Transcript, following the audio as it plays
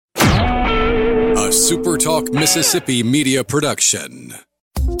a Super Talk Mississippi media production.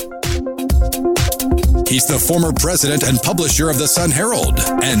 He's the former president and publisher of the Sun Herald,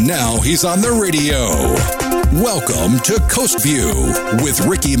 and now he's on the radio. Welcome to Coast View with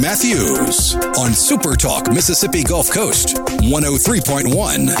Ricky Matthews on Super Talk Mississippi Gulf Coast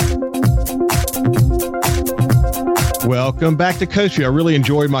 103.1. Welcome back to Coast View. I really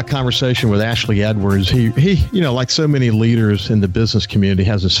enjoyed my conversation with Ashley Edwards. He, like so many leaders in the business community,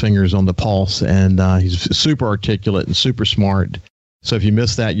 has his fingers on the pulse, and he's super articulate and super smart. So if you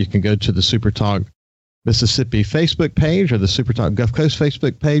missed that, you can go to the Super Talk Mississippi Facebook page or the Super Talk Gulf Coast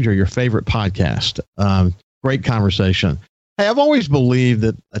Facebook page or your favorite podcast. Great conversation. Hey, I've always believed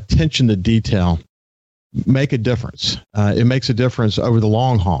that attention to detail make a difference. It makes a difference over the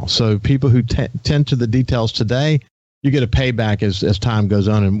long haul. So people who tend to the details today, you get a payback as time goes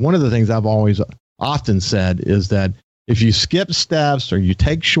on. And one of the things I've always often said is that if you skip steps or you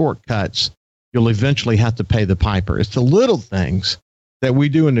take shortcuts, you'll eventually have to pay the piper. It's the little things that we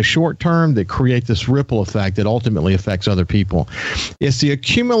do in the short term that create this ripple effect that ultimately affects other people. It's the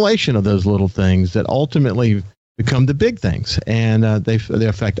accumulation of those little things that ultimately become the big things, and they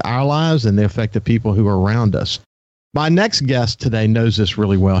affect our lives and they affect the people who are around us. My next guest today knows this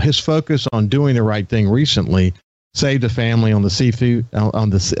really well. His focus on doing the right thing recently saved a family on the CB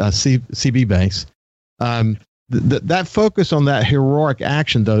base. That focus on that heroic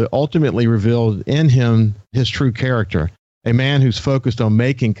action, though, ultimately revealed in him his true character. A man who's focused on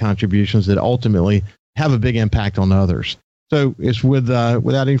making contributions that ultimately have a big impact on others. So it's without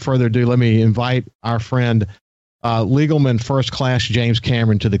any further ado, let me invite our friend, Legalman First Class James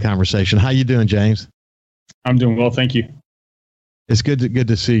Cameron, to the conversation. How you doing, James? I'm doing well, thank you. It's good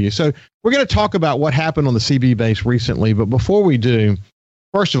to see you. So we're going to talk about what happened on the CB base recently, but before we do,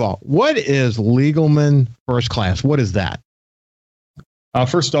 first of all, what is Legalman First Class? What is that?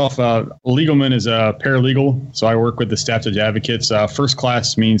 First off, Legalman is a paralegal, so I work with the Staff Judge Advocates. First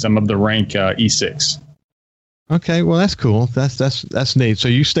class means I'm of the rank E6. Okay, well, that's cool. That's neat. So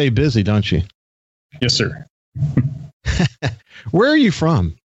you stay busy, don't you? Yes, sir. Where are you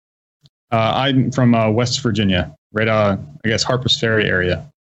from? I'm from West Virginia, right, I guess, Harpers Ferry area.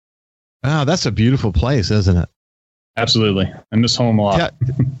 Wow, that's a beautiful place, isn't it? Absolutely. I miss home a lot.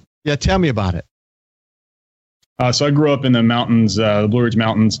 Yeah, tell me about it. So I grew up in the mountains, the Blue Ridge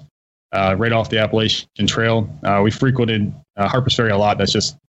Mountains, right off the Appalachian Trail. We frequented Harpers Ferry a lot.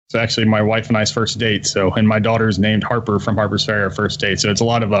 It's actually my wife and I's first date. So, and my daughter's named Harper from Harpers Ferry, our first date. So it's a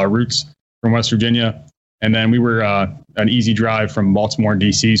lot of roots from West Virginia. And then we were an easy drive from Baltimore and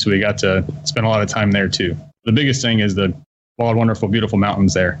DC. So we got to spend a lot of time there too. The biggest thing is the wild, wonderful, beautiful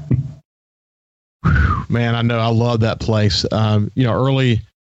mountains there. Man, I know. I love that place.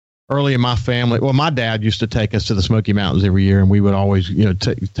 Early in my family, well, my dad used to take us to the Smoky Mountains every year, and we would always,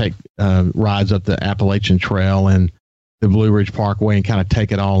 take rides up the Appalachian Trail and the Blue Ridge Parkway and kind of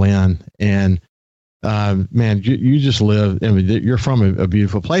take it all in. And man, you just live. I mean, you're from a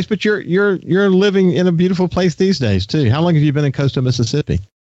beautiful place, but you're living in a beautiful place these days too. How long have you been in coastal Mississippi?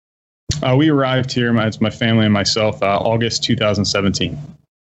 We arrived here, it's my family and myself, August 2017.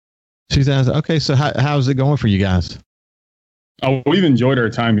 2000. Okay, so how's it going for you guys? We've enjoyed our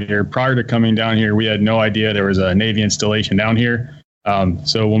time here. Prior to coming down here, we had no idea there was a Navy installation down here.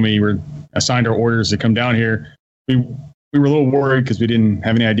 So when we were assigned our orders to come down here, we were a little worried because we didn't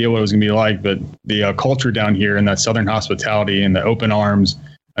have any idea what it was going to be like. But the culture down here and that Southern hospitality and the open arms,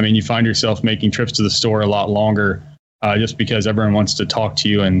 I mean, you find yourself making trips to the store a lot longer just because everyone wants to talk to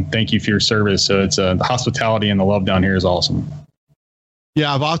you and thank you for your service. So it's the hospitality and the love down here is awesome.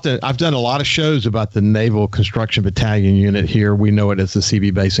 Yeah, I've done a lot of shows about the Naval Construction Battalion unit here. We know it as the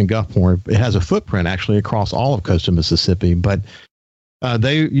CB base in Gulfport. It has a footprint actually across all of coastal Mississippi, but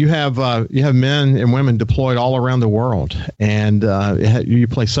you have men and women deployed all around the world, and you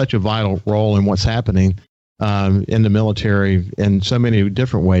play such a vital role in what's happening in the military in so many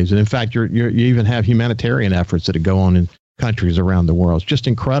different ways. And in fact, you even have humanitarian efforts that go on in countries around the world. It's just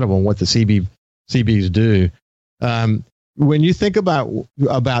incredible what the CBs do. When you think about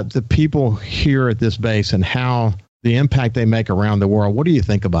the people here at this base and how the impact they make around the world, what do you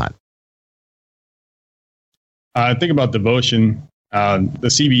think about? I think about devotion. The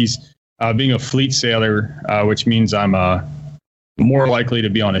Seabees, being a fleet sailor, which means I'm more likely to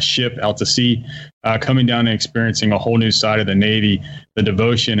be on a ship out to sea, coming down and experiencing a whole new side of the Navy, the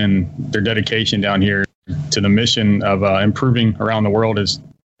devotion and their dedication down here to the mission of improving around the world it's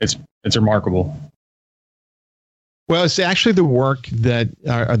remarkable. Well, it's actually the work that,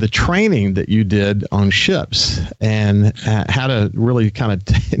 or the training that you did on ships and how to really kind of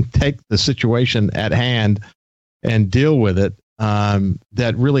take the situation at hand and deal with it.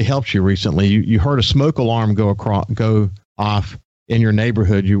 that really helped you recently. You heard a smoke alarm go off in your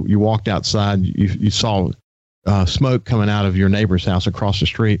neighborhood. You walked outside. You saw smoke coming out of your neighbor's house across the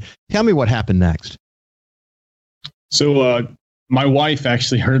street. Tell me what happened next. So my wife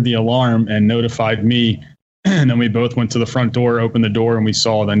actually heard the alarm and notified me. And then we both went to the front door, opened the door, and we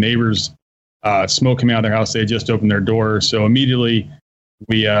saw the neighbors smoke coming out of their house. They had just opened their door. So immediately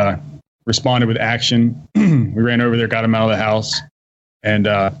we responded with action. We ran over there, got them out of the house, and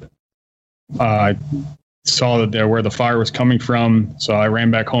I saw that there where the fire was coming from. So I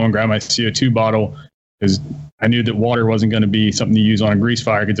ran back home and grabbed my CO2 bottle because I knew that water wasn't going to be something to use on a grease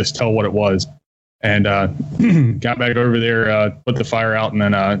fire. I could just tell what it was. And got back over there, put the fire out, and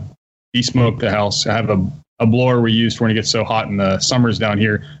then de-smoked the house. I have a blower we use for when it gets so hot in the summers down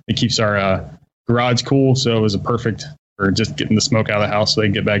here. It keeps our garage cool, so it was perfect for just getting the smoke out of the house so they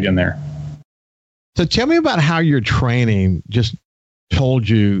can get back in there. So tell me about how your training just told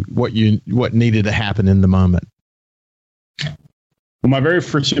you what needed to happen in the moment. Well, my very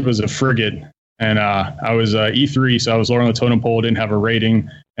first ship was a frigate, and I was E3, so I was lower on the totem pole, didn't have a rating,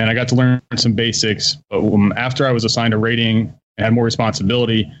 and I got to learn some basics. But after I was assigned a rating and had more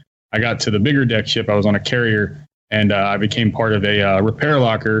responsibility, I got to the bigger deck ship. I was on a carrier, and I became part of a repair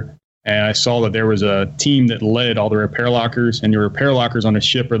locker. And I saw that there was a team that led all the repair lockers, and your repair lockers on a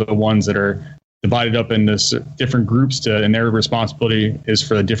ship are the ones that are divided up into different groups, and their responsibility is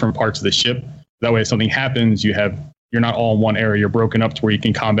for the different parts of the ship. That way, if something happens, you're not all in one area. You're broken up to where you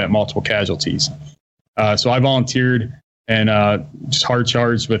can combat multiple casualties. So I volunteered and just hard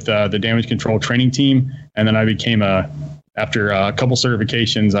charged with the damage control training team, and then I became after a couple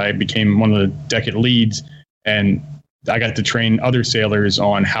certifications, I became one of the decade leads, and I got to train other sailors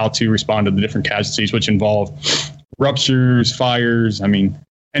on how to respond to the different casualties, which involve ruptures, fires. I mean,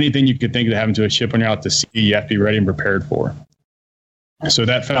 anything you could think of happening to a ship when you're out to sea, you have to be ready and prepared for. So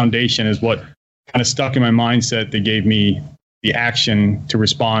that foundation is what kind of stuck in my mindset that gave me the action to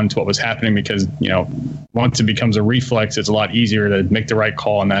respond to what was happening, because, once it becomes a reflex, it's a lot easier to make the right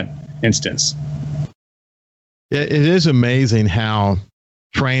call in that instance. It is amazing how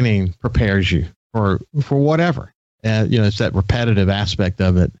training prepares you for whatever. It's that repetitive aspect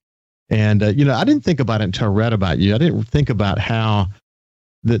of it. And, I didn't think about it until I read about you. I didn't think about how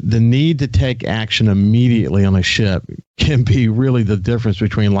the need to take action immediately on a ship can be really the difference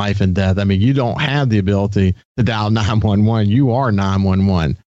between life and death. I mean, you don't have the ability to dial 911. You are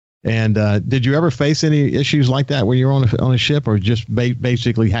 911. And did you ever face any issues like that when you were on a ship, or just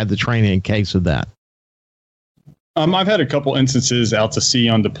basically had the training in case of that? I've had a couple instances out to sea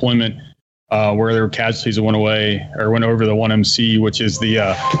on deployment where there were casualties that went away or went over the 1MC, which is the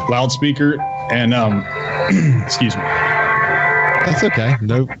loudspeaker. And excuse me. That's okay.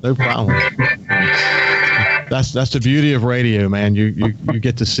 No problem. That's the beauty of radio, man. You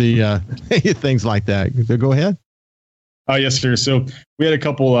get to see things like that. So go ahead. Yes, sir. So we had a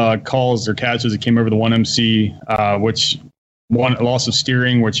couple calls or casualties that came over the 1MC, which one loss of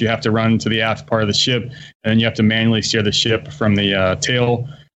steering, which you have to run to the aft part of the ship, and then you have to manually steer the ship from the tail,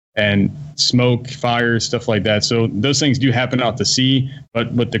 and smoke, fire, stuff like that. So those things do happen out to sea, but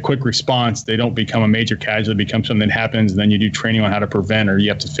with the quick response, they don't become a major casualty. It becomes something that happens, and then you do training on how to prevent, or you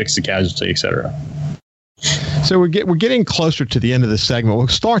have to fix the casualty, et cetera. So we're getting closer to the end of this segment. We'll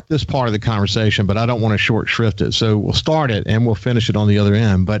start this part of the conversation, but I don't want to short shrift it. So we'll start it and we'll finish it on the other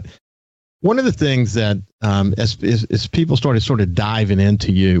end. But one of the things that as people started sort of diving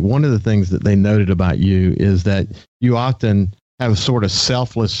into you, one of the things that they noted about you is that you often have a sort of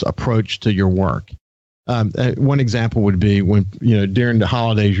selfless approach to your work. One example would be when, during the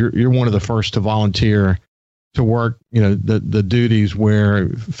holidays, you're one of the first to volunteer to work, the duties where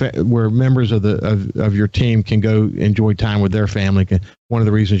members of your team can go enjoy time with their family. One of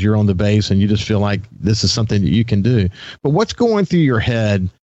the reasons you're on the base, and you just feel like this is something that you can do. But what's going through your head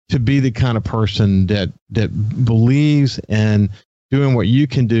to be the kind of person that believes in doing what you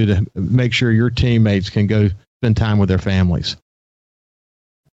can do to make sure your teammates can go spend time with their families?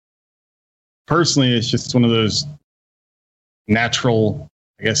 Personally, it's just one of those natural,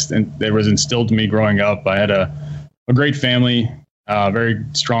 I guess, that was instilled in me growing up. I had a great family, very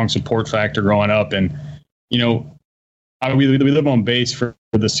strong support factor growing up. And, we live on base for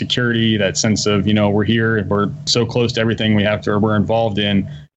the security, that sense of, we're here, we're so close to everything we're involved in.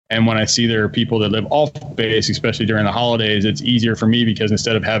 And when I see there are people that live off base, especially during the holidays, it's easier for me because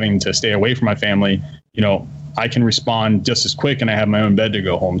instead of having to stay away from my family, I can respond just as quick, and I have my own bed to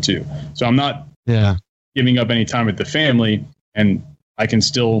go home to. So I'm not giving up any time with the family, and I can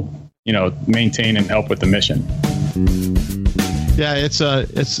still, maintain and help with the mission.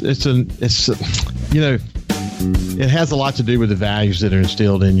 it has a lot to do with the values that are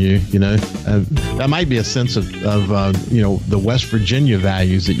instilled in you. That might be a sense of the West Virginia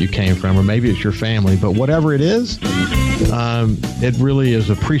values that you came from, or maybe it's your family. But whatever it is, it really is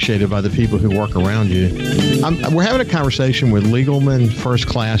appreciated by the people who work around you. We're having a conversation with Legalman First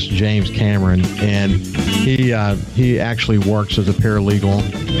Class James Cameron, and he actually works as a paralegal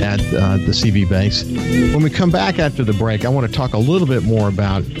at the CV base. When we come back after the break, I want to talk a little bit more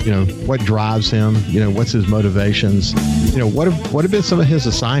about what drives him, what's his motivations, what have been some of his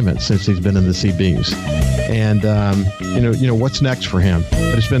assignments since he's been in the CBs, and what's next for him.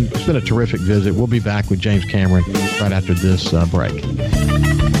 But it's been a terrific visit. We'll be back with James Cameron right after this break.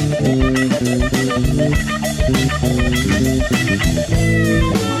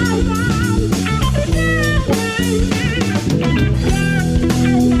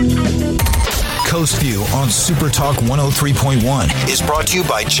 Coast View on Super Talk 103.1 is brought to you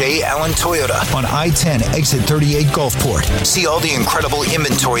by J. Allen Toyota on I-10 exit 38 Gulfport. See all the incredible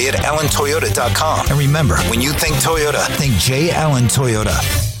inventory at allentoyota.com. And remember, when you think Toyota, think J. Allen Toyota.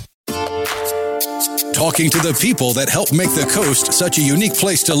 Talking to the people that help make the coast such a unique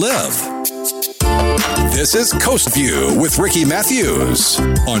place to live. This is Coast View with Ricky Matthews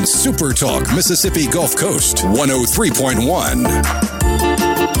on Super Talk Mississippi Gulf Coast 103.1.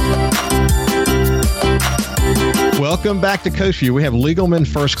 Welcome back to Coast View. We have Legalman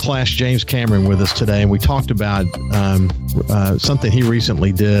First Class James Cameron with us today, and we talked about something he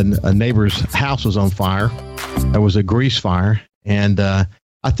recently did. A neighbor's house was on fire. It was a grease fire, and I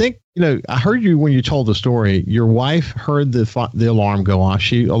think I heard you when you told the story. Your wife heard the alarm go off.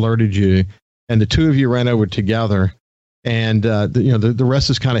 She alerted you, and the two of you ran over together. And the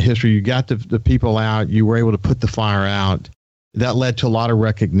rest is kind of history. You got the people out. You were able to put the fire out. That led to a lot of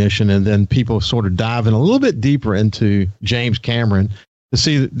recognition, and then people sort of diving a little bit deeper into James Cameron to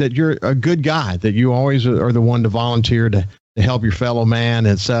see that you're a good guy, that you always are the one to volunteer to help your fellow man,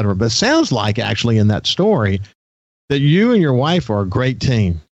 et cetera. But it sounds like actually in that story that you and your wife are a great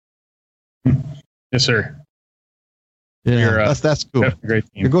team. Yes, sir. Yeah, that's cool. Definitely a great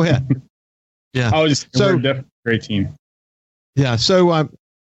team. Go ahead. Yeah. We're definitely a great team. Yeah. So,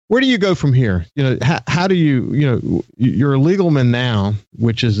 where do you go from here? How do you're a legalman now,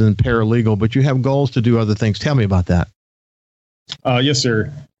 which is in paralegal, but you have goals to do other things. Tell me about that. Yes,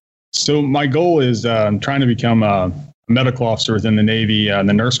 sir. So my goal is I'm trying to become a medical officer within the Navy, the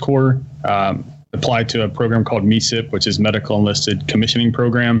Nurse Corps. Applied to a program called MESIP, which is Medical Enlisted Commissioning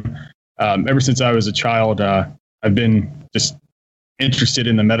Program. Ever since I was a child, I've been just interested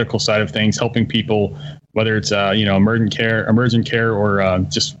in the medical side of things, helping people, whether it's emergent care, or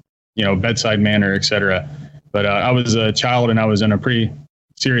just bedside manner, et cetera. But I was a child, and I was in a pretty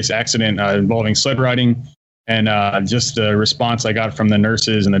serious accident involving sled riding, and just the response I got from the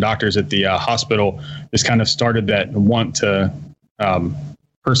nurses and the doctors at the hospital just kind of started that want to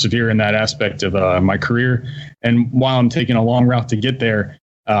persevere in that aspect of my career. And while I'm taking a long route to get there,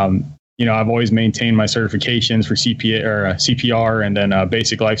 I've always maintained my certifications for CPR and then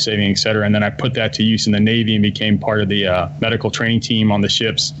basic life saving, et cetera. And then I put that to use in the Navy and became part of the medical training team on the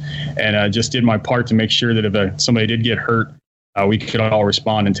ships, and just did my part to make sure that if somebody did get hurt, we could all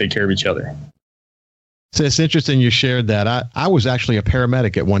respond and take care of each other. So it's interesting you shared that. I was actually a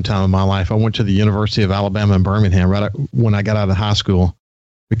paramedic at one time in my life. I went to the University of Alabama in Birmingham right when I got out of high school,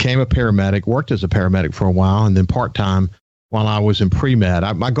 became a paramedic, worked as a paramedic for a while, and then part-time while I was in pre-med.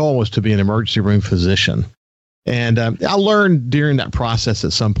 My goal was to be an emergency room physician. And I learned during that process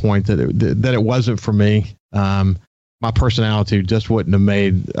at some point that it wasn't for me. My personality just wouldn't have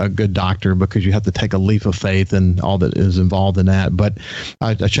made a good doctor, because you have to take a leap of faith and all that is involved in that. But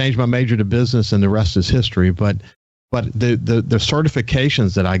I changed my major to business, and the rest is history. But the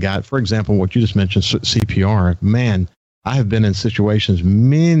certifications that I got, for example, what you just mentioned, CPR, man, I have been in situations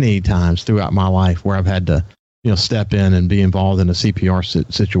many times throughout my life where I've had to step in and be involved in a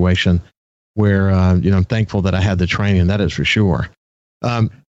CPR situation where, I'm thankful that I had the training. That is for sure.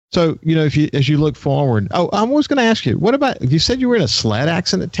 So, as you look forward, I was going to ask you, what about, you said you were in a sled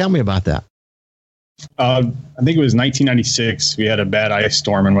accident. Tell me about that. I think it was 1996. We had a bad ice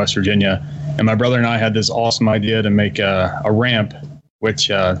storm in West Virginia, and my brother and I had this awesome idea to make a ramp, which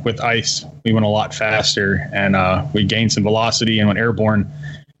with ice, we went a lot faster, and we gained some velocity and went airborne.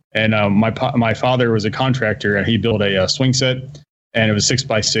 And my father was a contractor, and he built a swing set, and it was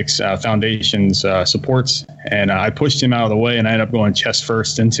 6x6 foundations supports. And I pushed him out of the way, and I ended up going chest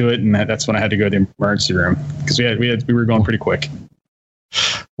first into it. And that's when I had to go to the emergency room, because we were going pretty quick.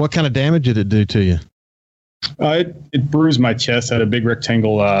 What kind of damage did it do to you? It bruised my chest. I had a big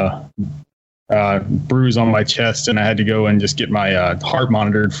rectangle bruise on my chest, and I had to go and just get my heart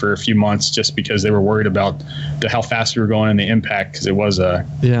monitored for a few months just because they were worried about how fast we were going and the impact, because it was a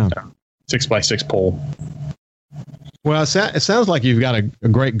 6x6 pole. Well, it sounds like you've got a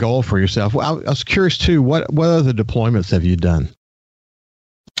great goal for yourself. Well, I was curious too. What other deployments have you done?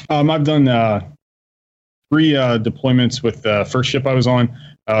 I've done 3 deployments with the first ship I was on.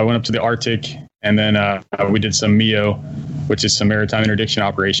 I went up to the Arctic, and then we did some MEO, which is some maritime interdiction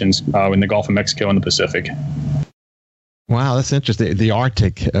operations in the Gulf of Mexico and the Pacific. Wow, that's interesting. The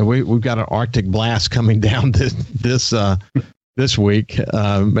Arctic. We've got an Arctic blast coming down this week.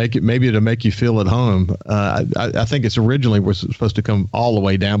 Maybe to make you feel at home. I think it's originally was supposed to come all the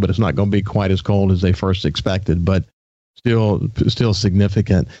way down, but it's not going to be quite as cold as they first expected. But still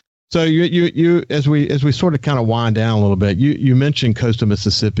significant. So you as we sort of kind of wind down a little bit, you mentioned coastal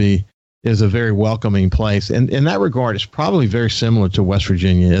Mississippi is a very welcoming place, and in that regard, it's probably very similar to West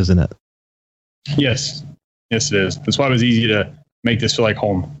Virginia, isn't it? Yes, it is. That's why it was easy to make this feel like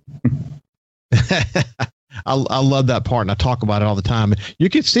home. I love that part, and I talk about it all the time. You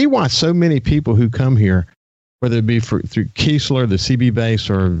can see why so many people who come here, whether it be through Keesler, the CB base,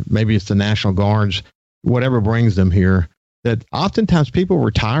 or maybe it's the National Guards, whatever brings them here, that oftentimes people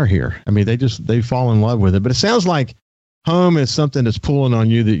retire here. I mean, they fall in love with it. But it sounds like home is something that's pulling on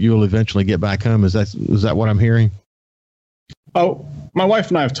you that you'll eventually get back home. Is that what I'm hearing? Oh, my wife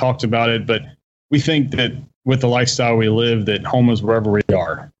and I have talked about it, but we think that with the lifestyle we live, that home is wherever we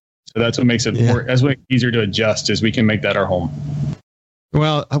are. So that's what makes it easier to adjust, is we can make that our home.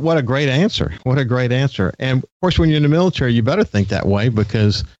 Well, what a great answer. What a great answer. And of course, when you're in the military, you better think that way,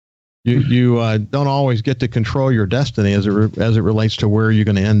 because you don't always get to control your destiny as it relates to where you're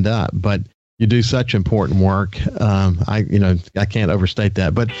going to end up. But you do such important work. I can't overstate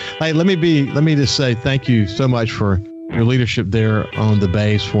that. But hey, let me just say thank you so much for your leadership there on the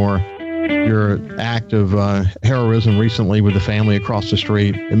base, for your act of heroism recently with the family across the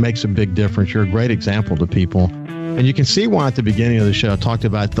street. It makes a big difference. You're a great example to people. And you can see why at the beginning of the show I talked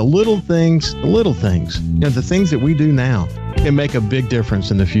about the little things, the things that we do now can make a big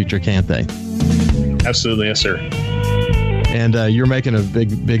difference in the future, can't they? Absolutely. Yes, sir. And you're making a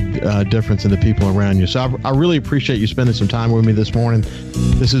big difference in the people around you. So I really appreciate you spending some time with me this morning.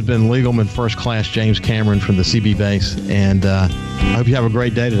 This has been Legalman First Class James Cameron from the CB base. And I hope you have a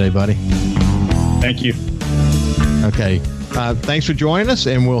great day today, buddy. Thank you. Okay. Thanks for joining us,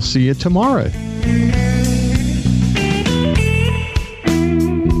 and we'll see you tomorrow.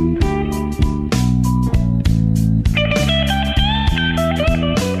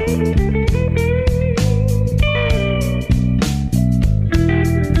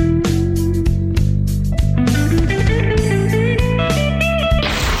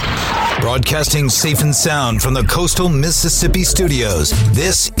 Broadcasting safe and sound from the Coastal Mississippi Studios.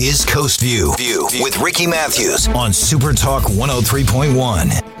 This is Coast View with Ricky Matthews on Super Talk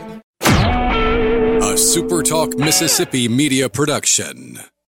 103.1. A Super Talk Mississippi media production.